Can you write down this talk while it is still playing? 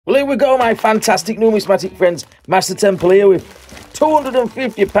Well, here we go, my fantastic numismatic friends. MasterTemple here with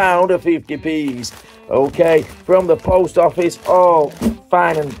 £250 of 50p's. Okay, from the post office, all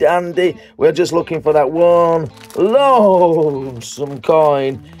fine and dandy. We're just looking for that one lonesome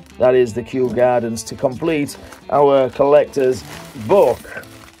coin. That is the Kew Gardens to complete our collector's book.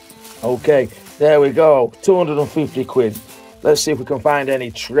 Okay, there we go, 250 quid. Let's see if we can find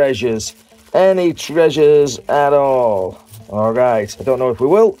any treasures at all. All right, I don't know if we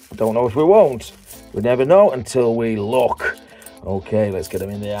will, I don't know if we won't. We never know until we look. Okay, let's get them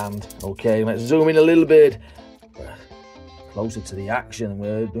in the hand. Okay, let's zoom in a little bit. Closer to the action.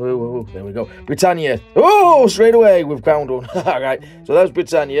 There we go. Britannia. Oh, straight away, we've found one. All right, so that's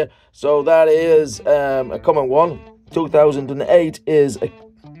Britannia. So that is a common one. 2008 is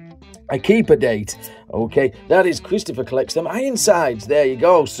a keeper date. Okay, that is Christopher collects them Ironsides. There you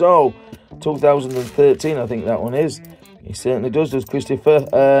go. So 2013, I think that one is. He certainly does Christopher.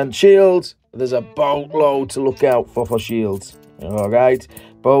 And shields, there's a boatload to look out for shields. All right,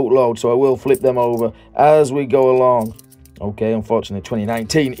 boatload. So I will flip them over as we go along. Okay, unfortunately,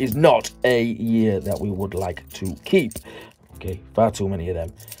 2019 is not a year that we would like to keep. Okay, far too many of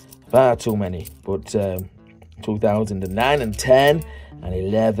them. Far too many. But 2009 and 10 and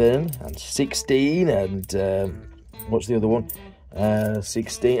 11 and 16 and what's the other one?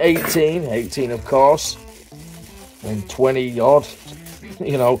 16, 18 of course. And 20 odd,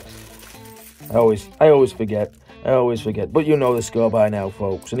 you know, I always forget, but you know the score by now,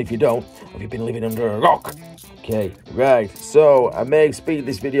 folks, and if you don't, have you been living under a rock? Okay, right, so I may speed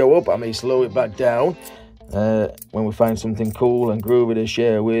this video up, I may slow it back down, when we find something cool and groovy to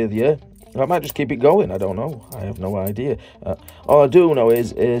share with you. I might just keep it going, I don't know, I have no idea. All I do know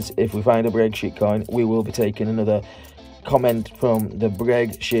is if we find a Breg shit coin, we will be taking another comment from the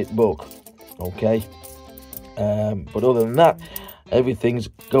Breg shit book, okay? But other than that, everything's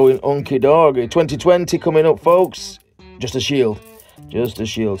going hunky-dory. 2020 coming up, folks. Just a shield.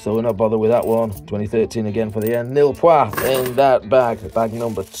 So we're not bothered with that one. 2013 again for the end. Nil pois in that bag. Bag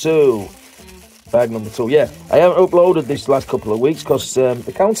number two. Yeah, I haven't uploaded this last couple of weeks because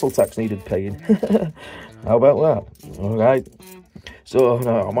the council tax needed paying. How about that? All right. So,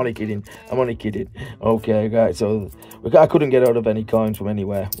 no, I'm only kidding. Okay, right. So I couldn't get out of any coins from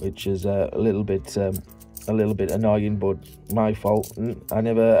anywhere, which is a little bit annoying, but my fault. I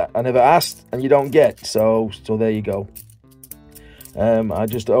never asked, and you don't get. So there you go. I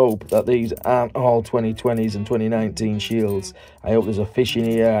just hope that these aren't all 2020s and 2019 shields. I hope there's a fish in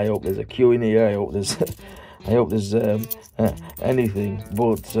here. I hope there's a Q in here. I hope there's anything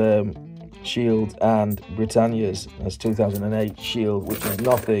but shield and Britannia's. That's 2008 shield, which is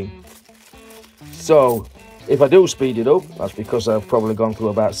nothing. So if I do speed it up, that's because I've probably gone through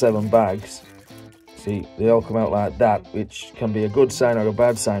about 7 bags. See, they all come out like that, which can be a good sign or a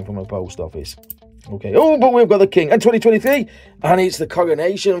bad sign from a post office. Okay, oh, but we've got the king, and 2023, and it's the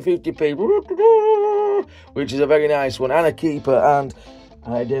coronation 50p, which is a very nice one, and a keeper, and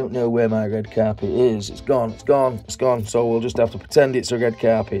I don't know where my red carpet is. It's gone, so we'll just have to pretend it's a red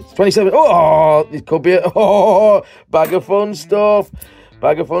carpet. 27, oh, it could be a bag of fun stuff.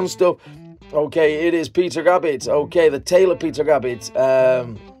 Okay, it is Peter Rabbit. Okay, the tail of Peter Rabbit.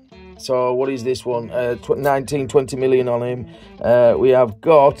 So what is this one? 20 million on him. We have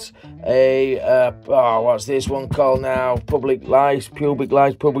got a, what's this one called now? Pubic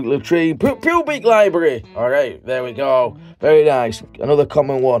latrine. Pubic library. All right, there we go. Very nice. Another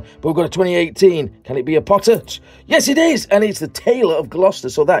common one. But we've got a 2018. Can it be a Potter? Yes, it is. And it's the Tailor of Gloucester.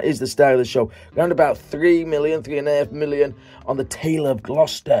 So that is the star of the show. Around about 3.5 million on the Tailor of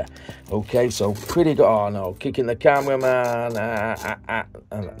Gloucester. Okay, so pretty good. Oh, no. Kicking the cameraman.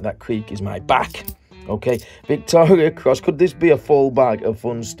 And that creak is my back. Okay, Victoria Cross. Could this be a full bag of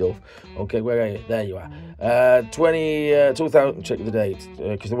fun stuff? Okay, where are you? There you are. 2000, check the date,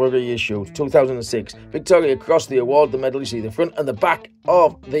 because they were reissued. 2006. Victoria Cross, the award, the medal. You see the front and the back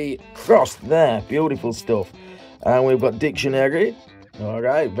of the cross there. Beautiful stuff. And we've got dictionary. All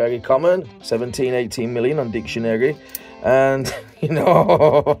right, very common. 17, 18 million on dictionary. And, you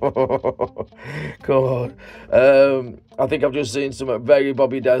know, God, I think I've just seen some very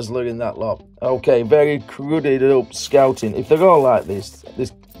Bobby Dazzler in that lot. Okay, very cruded up scouting. If they're all like this,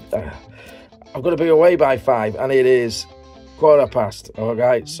 I've got to be away by 5, and it is 1:15. All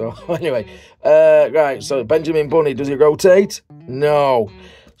right, so anyway, right, so Benjamin Bunny, does it rotate? No.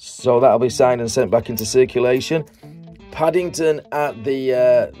 So that'll be signed and sent back into circulation. Paddington at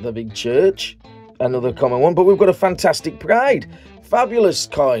the big church. Another common one, but we've got a fantastic Pride. Fabulous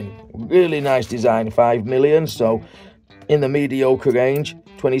coin. Really nice design, 5 million. So in the mediocre range,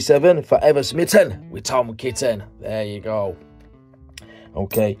 27, Forever Smitten with Tom Kitten. There you go.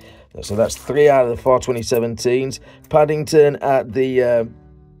 Okay, so that's 3 out of the 4 2017s. Paddington at the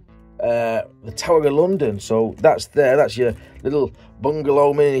Tower of London. So that's there. That's your little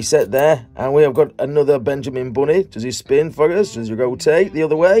bungalow mini set there. And we have got another Benjamin Bunny. Does he spin for us? Does he rotate the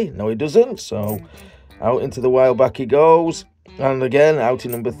other way? No, he doesn't. So out into the wild back he goes. And again, out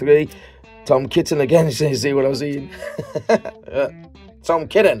in number 3. Tom Kitten again. You see what I was eating? Tom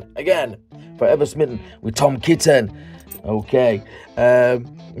Kitten again. Forever smitten with Tom Kitten. Okay.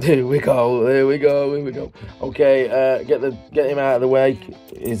 Here we go. Okay, get him out of the way.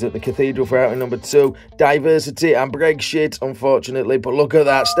 He's at the Cathedral for outing number 2. Diversity and Brexit, unfortunately. But look at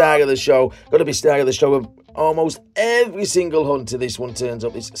that, star of the show. Got to be star of the show of almost every single hunter. This one turns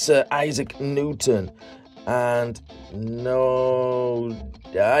up. It's Sir Isaac Newton. And no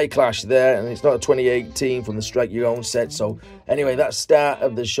die clash there. And it's not a 2018 from the Strike Your Own set. So anyway, that's start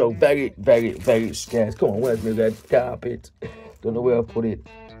of the show. Very, very, very scarce. Come on, where's my red carpet? Don't know where I put it.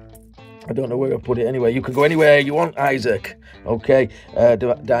 Anyway, you can go anywhere you want, Isaac. Okay,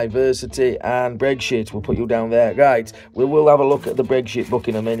 diversity and Brexit. We'll put you down there. Right, we will have a look at the Brexit book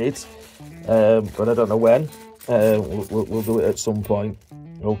in a minute. But I don't know when. We'll do it at some point.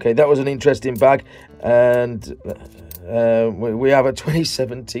 Okay, that was an interesting bag. And we have a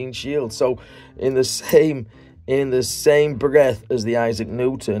 2017 Shield. So in the same breath as the Isaac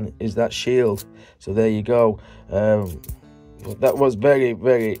Newton is that Shield. So there you go. That was very,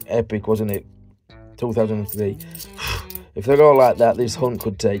 very epic, wasn't it? 2003. If they're all like that, this hunt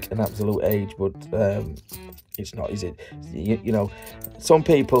could take an absolute age, but it's not, is it? You know, some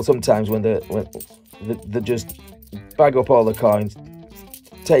people sometimes when they just bag up all the coins,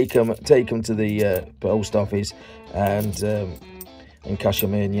 take them to the post office and cash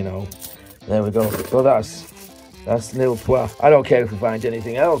them in. You know, there we go. So that's nil point. I don't care if we find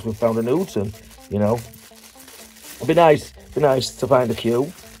anything else. We've found a Newton. You know, it'd be nice to find a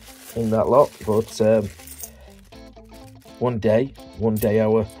Q in that lot, but one day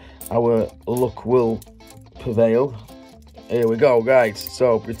our luck will prevail. Here we go, guys.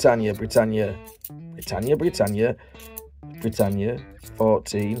 So Britannia,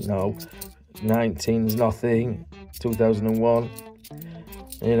 14, no, 19's nothing, 2001,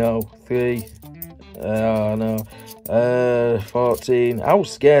 you know, 3, no, 14. How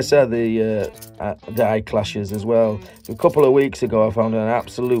scarce are the die clashes as well? A couple of weeks ago I found an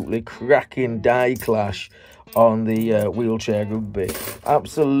absolutely cracking die clash on the wheelchair rugby.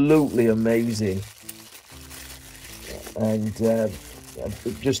 Absolutely amazing. And you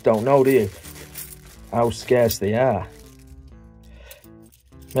just don't know, do you, how scarce they are.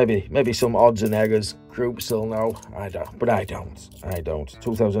 Maybe some odds and errors groups will know. I don't.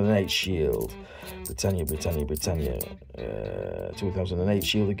 2008 Shield. Britannia. 2008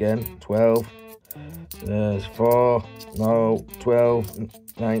 Shield again. 12. 4. No.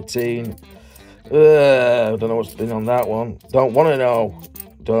 12. 19. I don't know what's been on that one. Don't want to know.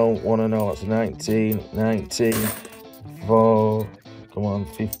 It's 19. 4. Come on,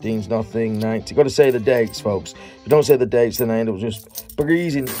 15's nothing. 90. Got to say the dates, folks. If you don't say the dates, then I end up just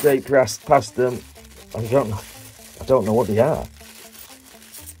breezing straight past them. I don't know what they are.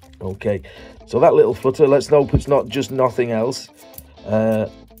 Okay, so that little footer. Let's hope it's not just nothing else. Come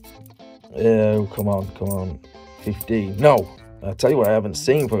on. 15. No, I'll tell you what I haven't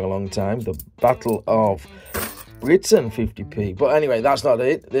seen for a long time. The Battle of Britain, 50p. But anyway, that's not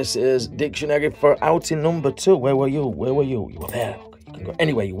it. This is dictionary for outing number 2. Where were you? You were there. You can go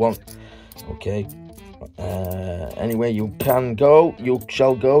anywhere you want. Okay. Anywhere you can go, you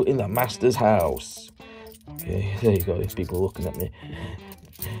shall go in the master's house. Okay, there you go. There's people looking at me.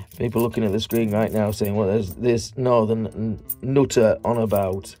 People looking at the screen right now saying, what is this northern nutter on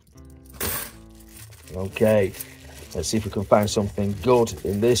about? Okay. Let's see if we can find something good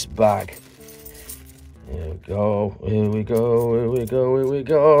in this bag. Here we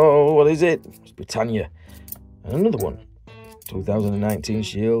go. What is it? It's Britannia. And another one. 2019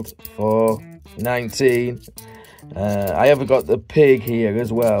 Shield for 19. I have got the pig here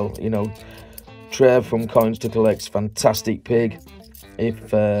as well. You know, Trev from Coins to Collect's fantastic pig.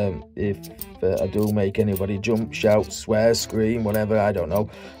 If I do make anybody jump, shout, swear, scream, whatever, I don't know.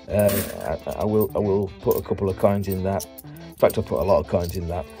 I will put a couple of coins in that. In fact, I'll put a lot of coins in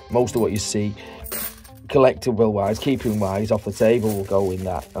that. Most of what you see, collectible wise, keeping wise, off the table will go in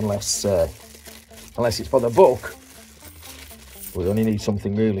that, unless it's for the book. We only need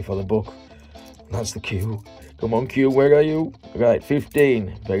something really for the book. That's the Q. Come on, Q, where are you? Right,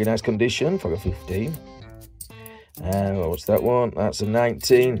 15. Very nice condition for a 15. What's that one? That's a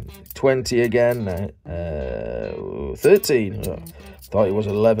 19. 20 again. 13. Oh, thought it was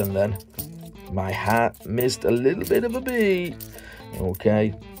 11 then. My hat missed a little bit of a beat.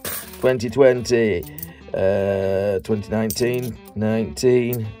 Okay, 2020, 2019,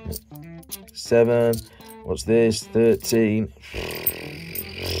 19, 7, what's this, 13,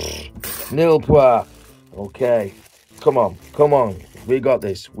 nil point. Okay, come on, we got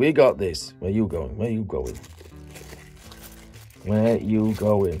this. Where you going, where you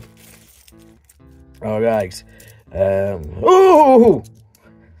going? All right, ooh,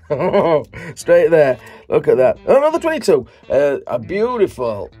 straight there, look at that, another 22, a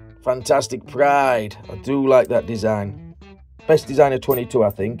beautiful, fantastic Pride. I do like that design, best design of 22,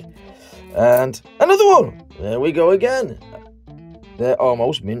 I think. And another one, there we go again, they're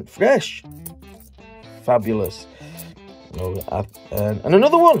almost mint fresh, fabulous. And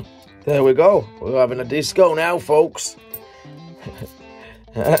another one, there we go, we're having a disco now, folks.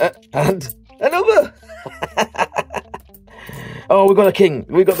 And another. Oh, we got a king.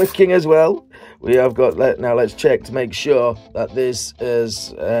 We got the king as well. We have got, now let's check to make sure that this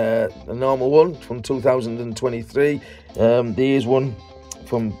is a normal one from 2023. There is one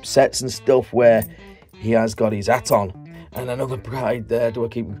from sets and stuff where he has got his hat on. And another Pride there. Do I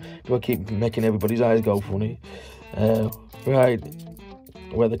keep making everybody's eyes go funny? Right,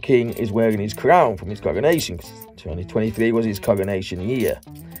 where the king is wearing his crown from his coronation. 2023 was his coronation year.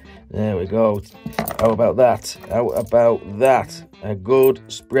 There we go. How about that? A good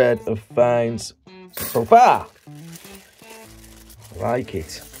spread of finds so far. I like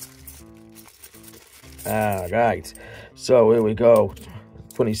it. Right. So here we go.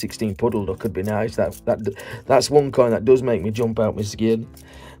 2016 puddle duck could be nice. That's one coin that does make me jump out my skin.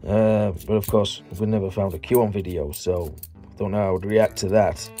 But of course, we never found a Q on video, so I don't know how I would react to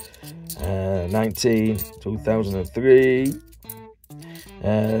that. 19, 2003,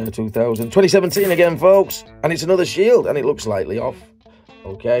 2017 again, folks, and it's another shield, and it looks slightly off.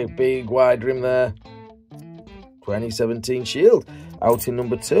 Okay, big wide rim there. 2017 shield out in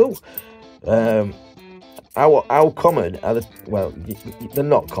number 2. How common are the, well, they're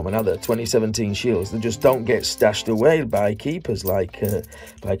not common, are they? 2017 shields, they just don't get stashed away by keepers, like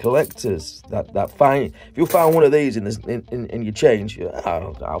by collectors. That fine, if you found one of these in your change,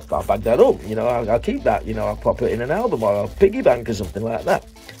 I'll bag that up, you know, I'll keep that, you know, I'll pop it in an album or a piggy bank or something like that.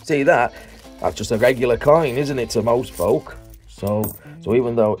 See, that's just a regular coin, isn't it, to most folk? So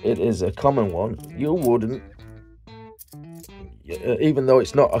even though it is a common one, you wouldn't, even though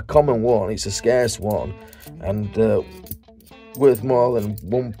it's not a common one, it's a scarce one, and worth more than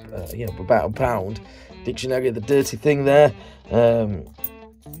about £1. Dictionary of the dirty thing there.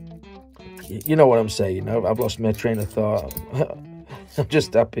 You know what I'm saying. I've lost my train of thought. I'm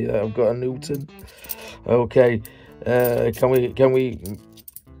just happy that I've got a Newton. Okay, can we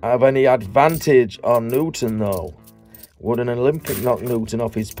have any advantage on Newton though? Would an Olympic knock Newton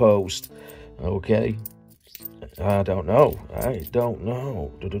off his post? Okay. I don't know.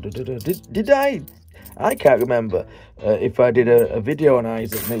 Did I? I can't remember if I did a video on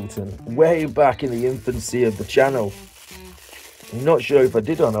Isaac Newton way back in the infancy of the channel. I'm not sure if I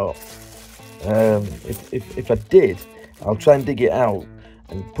did or not. If I did, I'll try and dig it out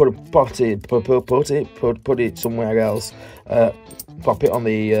and put it somewhere else. Pop it on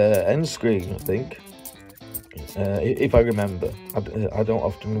the end screen, I think. If I remember. I don't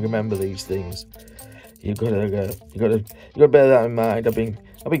often remember these things. You gotta bear that in mind. I've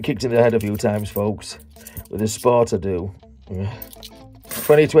been kicked in the head a few times, folks, with the sport I do.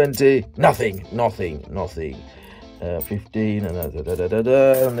 2020, nothing. 15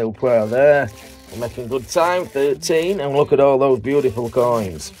 and nil prayer there. I'm making good time. 13, and look at all those beautiful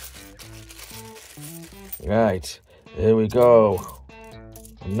coins. Right, here we go.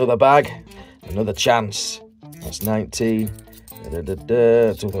 Another bag, another chance. That's 19.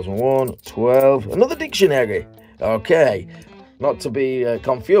 2001, 12, another dictionary. Okay, not to be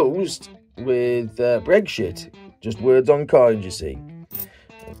confused with Brexit, just words on coins, you see.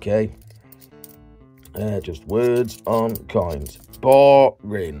 Okay, just words on coins.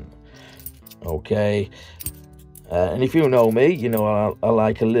 Boring. Okay, and if you know me, you know I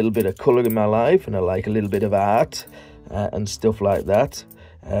like a little bit of colour in my life, and I like a little bit of art and stuff like that.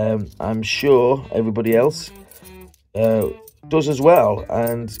 I'm sure everybody else does as well,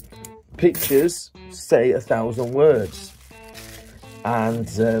 and pictures say 1,000 words, and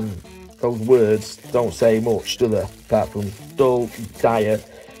those words don't say much, do they, apart from dull, dire,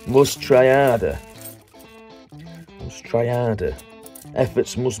 must try harder,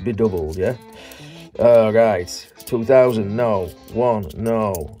 efforts must be doubled, yeah. Right, 2000, no. 1,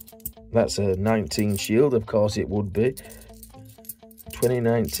 no, that's a 19 shield, of course it would be.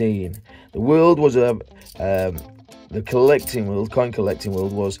 2019, the world was the collecting world, coin collecting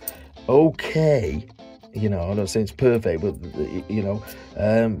world was okay You know, I'm not saying it's perfect, but, you know,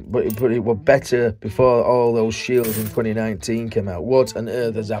 but it was better before all those shields in 2019 came out. What on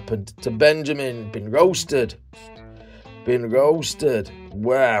earth has happened to Benjamin? Been roasted. Been roasted.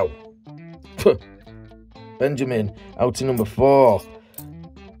 Wow. Benjamin, out to number 4.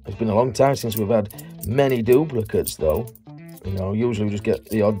 It's been a long time since we've had many duplicates, though. You know, usually we just get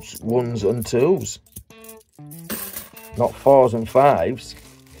the odd 1s and 2s. Not 4s and 5s.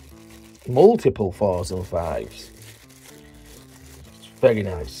 Multiple 4s and 5s. Very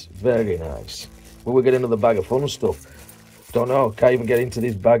nice, very nice. Will we get another bag of fun stuff? Don't know. Can't even get into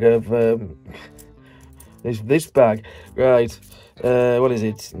this bag of this bag. Right. What is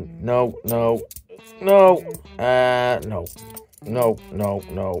it? No. I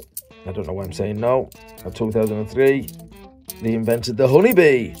don't know why I'm saying no. 2003. They invented the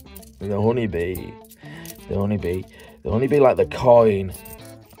honeybee. The honeybee, like the coin.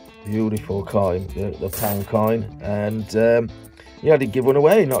 Beautiful coin, the pound coin, and yeah, I did give one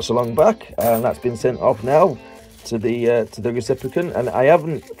away not so long back, and that's been sent off now to the recipient, and I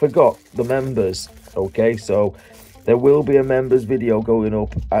haven't forgot the members. Okay, so there will be a members video going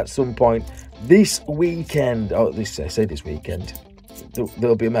up at some point this weekend. Oh, I say this weekend.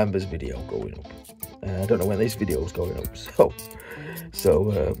 There'll be a members video going up. I don't know when this video is going up, so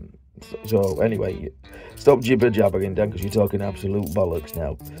anyway, stop jibber jabbering, Dan, because you're talking absolute bollocks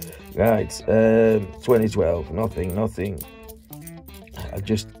now. Right, 2012, nothing. I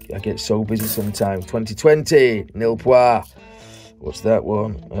get so busy sometimes. 2020, nil pois. What's that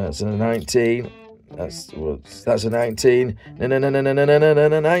one? That's a 19. That's a 19. No,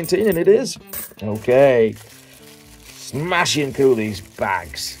 19, and it is. Okay. Smashing through these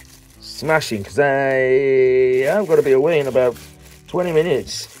bags. Smashing, because I've got to be away in about 20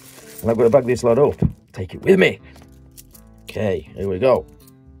 minutes. And I've got to bag this lot up. Take it with me. Okay, here we go.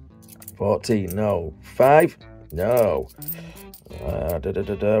 14, no. 5, no. I've got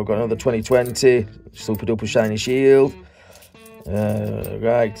another 2020. Super duper shiny shield.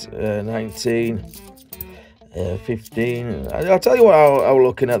 Right, 19. 15. I'll tell you what I was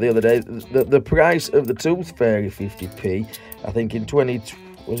looking at the other day. The price of the Tooth Fairy 50p. I think in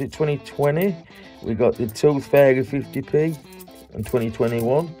 2020 we got the Tooth Fairy 50p. In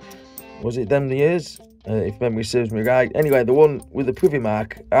 2021. Was it them the years? If memory serves me right. Anyway, the one with the privy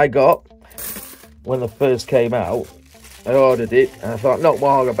mark I got when they first came out. I ordered it and I thought not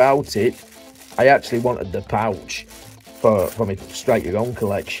more about it. I actually wanted the pouch for my Strike Your Own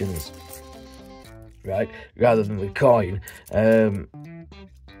collections, right? Rather than the coin.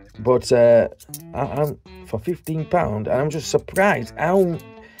 But I'm for £15, and I'm just surprised how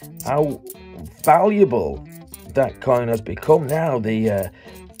valuable that coin has become now.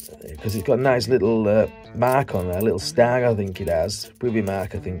 Because it's got a nice little mark on there, a little star, I think it has, privy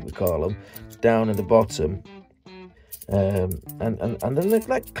mark, I think we call them, down at the bottom, and they're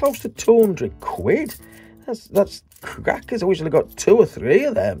like close to 200 quid. That's crackers. I wish I'd got 2 or 3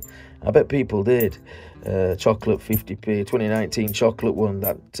 of them. I bet people did. Chocolate 50p, 2019 chocolate one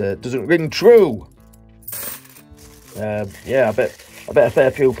that doesn't ring true. Yeah, I bet a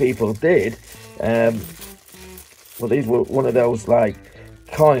fair few people did. Well, these were one of those like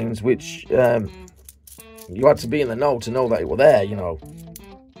coins which you had to be in the know to know that it were there, you know,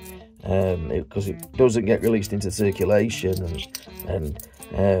 because it doesn't get released into circulation, and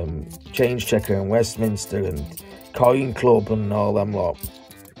Change Checker and Westminster and Coin Club and all them lot.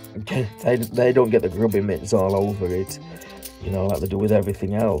 They don't get the grubby mitts all over it, you know, like they do with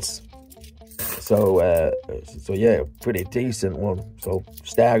everything else. So yeah, pretty decent one. So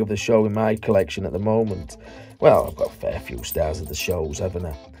star of the show in my collection at the moment. Well, I've got a fair few stars of the shows, haven't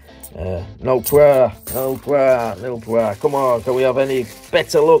I? No poir. Come on, can we have any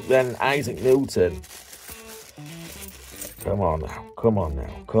better luck than Isaac Newton? Come on now.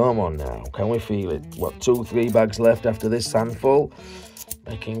 Can we feel it? What, 2-3 bags left after this handful?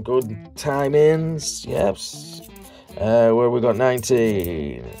 Making good timings. Yes. Where we got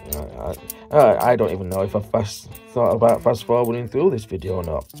 19. I don't even know if I thought about fast forwarding through this video or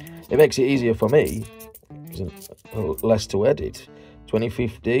not. It makes it easier for me. Less to edit.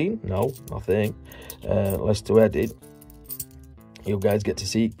 2015, no, nothing. Less to edit. You guys get to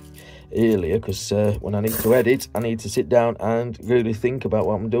see earlier, because when I need to edit, I need to sit down and really think about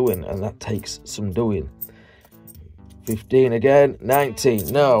what I'm doing, and that takes some doing. 15 again.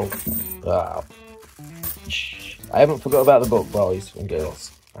 19, no. I haven't forgot about the book, boys and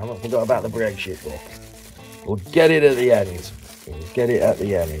girls. I haven't forgot about the Brexit book. We'll get it at the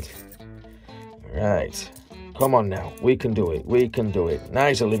end. Right. Come on now. We can do it.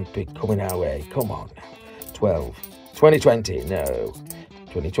 Nice Olympic coming our way. Come on now. 12. 2020. No.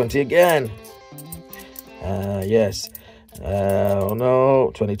 2020 again. Yes. Oh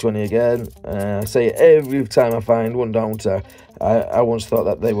no, 2020 again. I say it every time I find one, don't I? I once thought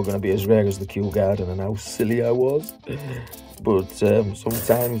that they were going to be as rare as the Kew Garden, and how silly I was. But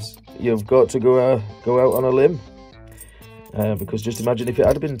sometimes you've got to go out on a limb. Because just imagine if it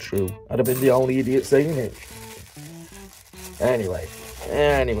had been true. I'd have been the only idiot saying it. Anyway,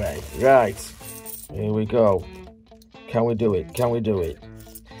 right. Here we go. Can we do it? Can we do it?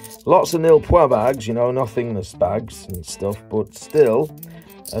 Lots of nil point bags, you know, nothingness bags and stuff, but still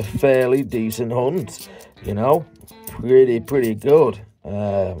a fairly decent hunt, you know, pretty good.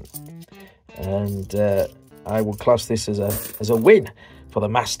 And I would class this as a win for the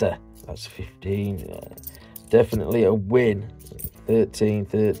master. That's 15. Definitely a win. 13.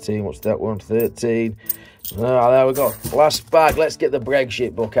 What's that one? 13. Oh, there we go. Last bag. Let's get the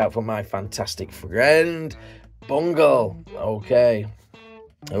Brexit book out for my fantastic friend Bungle. Okay.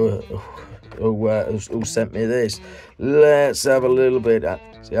 Who sent me this? Let's have a little bit.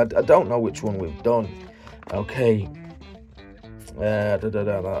 See, I don't know which one we've done. Okay. That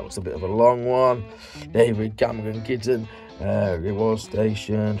was a bit of a long one. David Cameron Kitten. Reward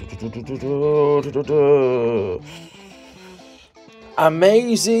Station.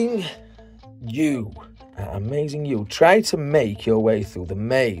 Amazing you. Amazing you. Try to make your way through the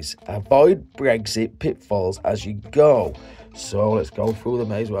maze. Avoid Brexit pitfalls as you go. So let's go through the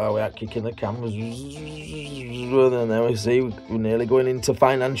maze while we're kicking the cameras. And then we see we're nearly going into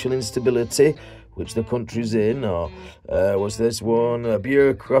financial instability, which the country's in. Or was this one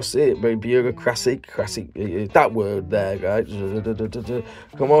bureaucracy? That word there, right?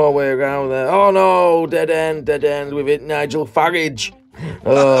 Come all the way around there. Oh no, dead end with it, Nigel Farage.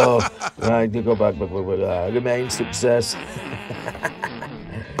 Oh, right, you go back, remain success.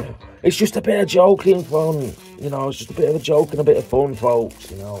 It's just a bit of joking fun, you know, it's just a bit of a joke and a bit of fun,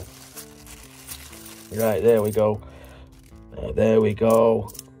 folks, you know. Right, there we go.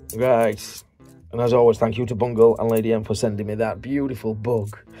 Right. And as always, thank you to Bungle and Lady M for sending me that beautiful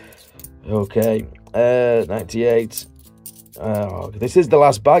bug. Okay, 98. This is the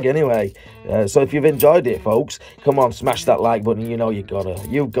last bag anyway. So if you've enjoyed it, folks, come on, smash that like button. You know you've got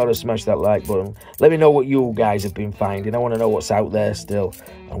to smash that like button. Let me know what you guys have been finding. I want to know what's out there still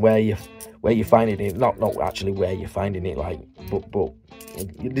and where you're finding it. Not actually where you're finding it, like, but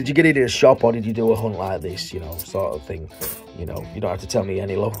did you get it in a shop or did you do a hunt like this, you know, sort of thing? You know, you don't have to tell me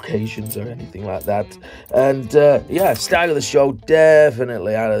any locations or anything like that. And yeah, style of the show,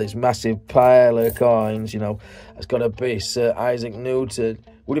 definitely out of this massive pile of coins, you know, it's got to be Sir Isaac Newton.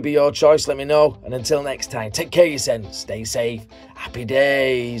 Would it be your choice? Let me know. And until next time, take care of yourself, stay safe, happy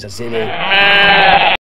days. I see you.